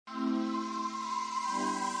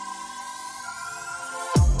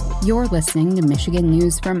You're listening to Michigan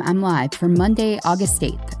News from MLive for Monday, August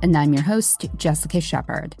 8th, and I'm your host, Jessica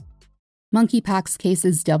Shepard. Monkeypox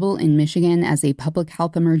cases double in Michigan as a public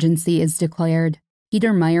health emergency is declared.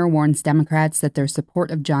 Peter Meijer warns Democrats that their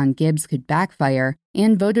support of John Gibbs could backfire,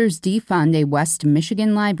 and voters defund a West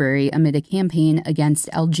Michigan library amid a campaign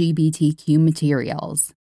against LGBTQ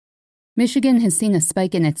materials. Michigan has seen a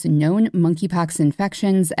spike in its known monkeypox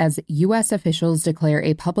infections as U.S. officials declare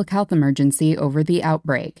a public health emergency over the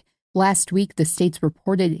outbreak. Last week, the state's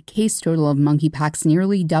reported case total of monkeypox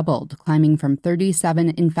nearly doubled, climbing from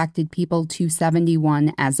 37 infected people to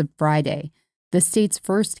 71 as of Friday. The state's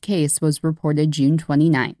first case was reported June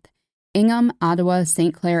 29th. Ingham, Ottawa,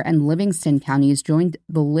 St. Clair, and Livingston counties joined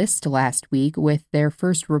the list last week with their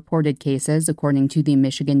first reported cases, according to the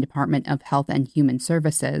Michigan Department of Health and Human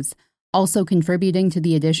Services. Also contributing to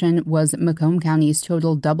the addition was Macomb County's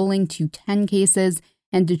total doubling to 10 cases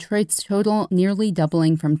and Detroit's total nearly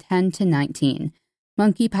doubling from 10 to 19.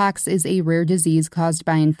 Monkeypox is a rare disease caused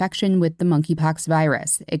by infection with the monkeypox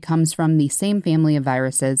virus. It comes from the same family of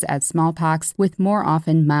viruses as smallpox, with more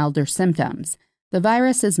often milder symptoms. The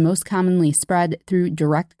virus is most commonly spread through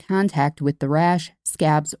direct contact with the rash,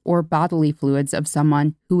 scabs, or bodily fluids of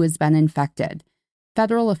someone who has been infected.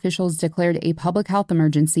 Federal officials declared a public health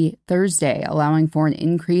emergency Thursday, allowing for an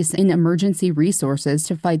increase in emergency resources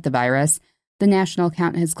to fight the virus. The national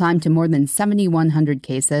count has climbed to more than 7,100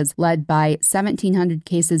 cases, led by 1,700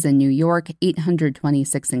 cases in New York,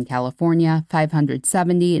 826 in California,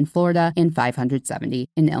 570 in Florida, and 570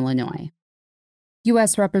 in Illinois.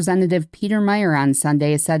 U.S. Representative Peter Meijer on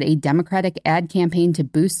Sunday said a Democratic ad campaign to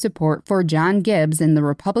boost support for John Gibbs in the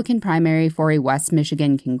Republican primary for a West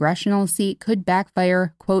Michigan congressional seat could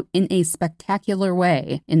backfire, quote, in a spectacular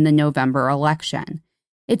way in the November election.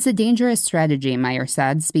 It's a dangerous strategy, Meijer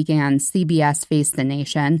said, speaking on CBS Face the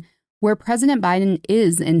Nation. Where President Biden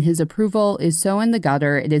is and his approval is so in the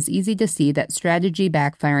gutter, it is easy to see that strategy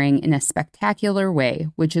backfiring in a spectacular way,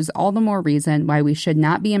 which is all the more reason why we should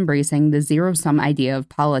not be embracing the zero-sum idea of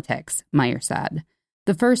politics, Meijer said.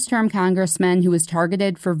 The first-term congressman who was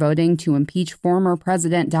targeted for voting to impeach former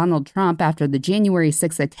President Donald Trump after the January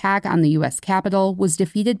 6th attack on the U.S. Capitol was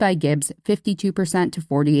defeated by Gibbs 52% to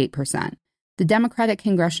 48%. The Democratic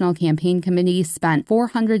Congressional Campaign Committee spent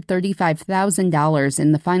 $435,000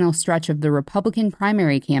 in the final stretch of the Republican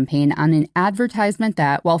primary campaign on an advertisement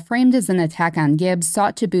that, while framed as an attack on Gibbs,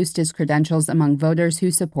 sought to boost his credentials among voters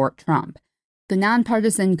who support Trump. The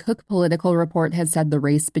nonpartisan Cook Political Report has said the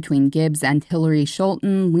race between Gibbs and Hillary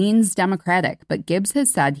Scholten leans Democratic, but Gibbs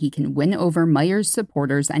has said he can win over Meijer's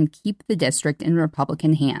supporters and keep the district in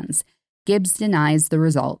Republican hands. Gibbs denies the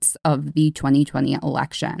results of the 2020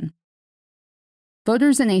 election.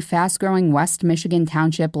 Voters in a fast-growing West Michigan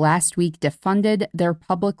township last week defunded their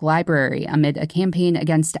public library amid a campaign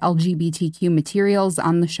against LGBTQ materials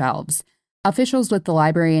on the shelves. Officials with the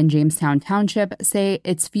library in Jamestown Township say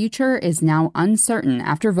its future is now uncertain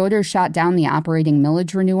after voters shot down the operating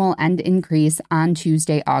millage renewal and increase on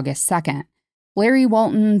Tuesday, August 2nd. Larry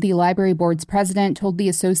Walton, the library board's president, told the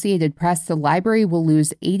Associated Press the library will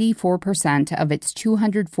lose 84% of its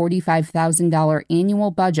 $245,000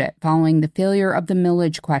 annual budget following the failure of the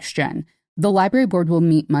millage question. The library board will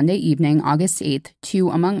meet Monday evening, August 8th, to,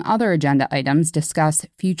 among other agenda items, discuss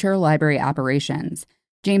future library operations.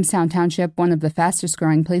 Jamestown Township, one of the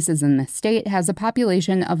fastest-growing places in the state, has a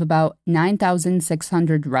population of about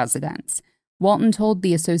 9,600 residents. Walton told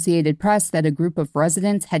the Associated Press that a group of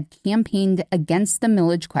residents had campaigned against the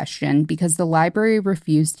millage question because the library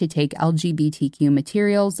refused to take LGBTQ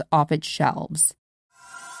materials off its shelves.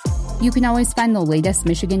 You can always find the latest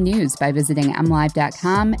Michigan news by visiting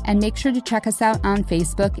mlive.com, and make sure to check us out on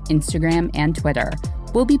Facebook, Instagram, and Twitter.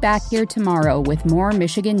 We'll be back here tomorrow with more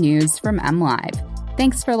Michigan news from MLive.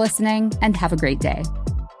 Thanks for listening, and have a great day.